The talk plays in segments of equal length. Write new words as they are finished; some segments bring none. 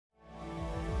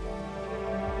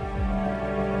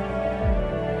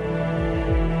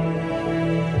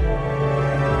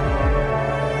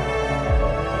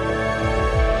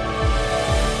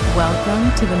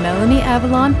to the Melanie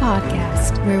Avalon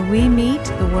podcast, where we meet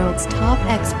the world's top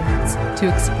experts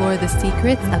to explore the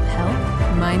secrets of health,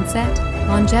 mindset,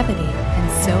 longevity,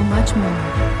 and so much more.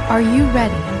 Are you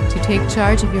ready to take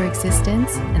charge of your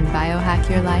existence and biohack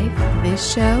your life?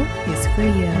 This show is for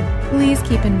you. Please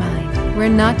keep in mind, we're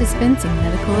not dispensing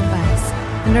medical advice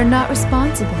and are not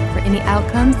responsible for any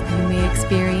outcomes you may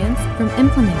experience from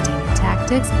implementing the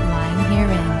tactics lying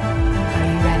herein. Are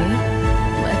you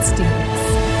ready? Let's do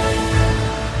this.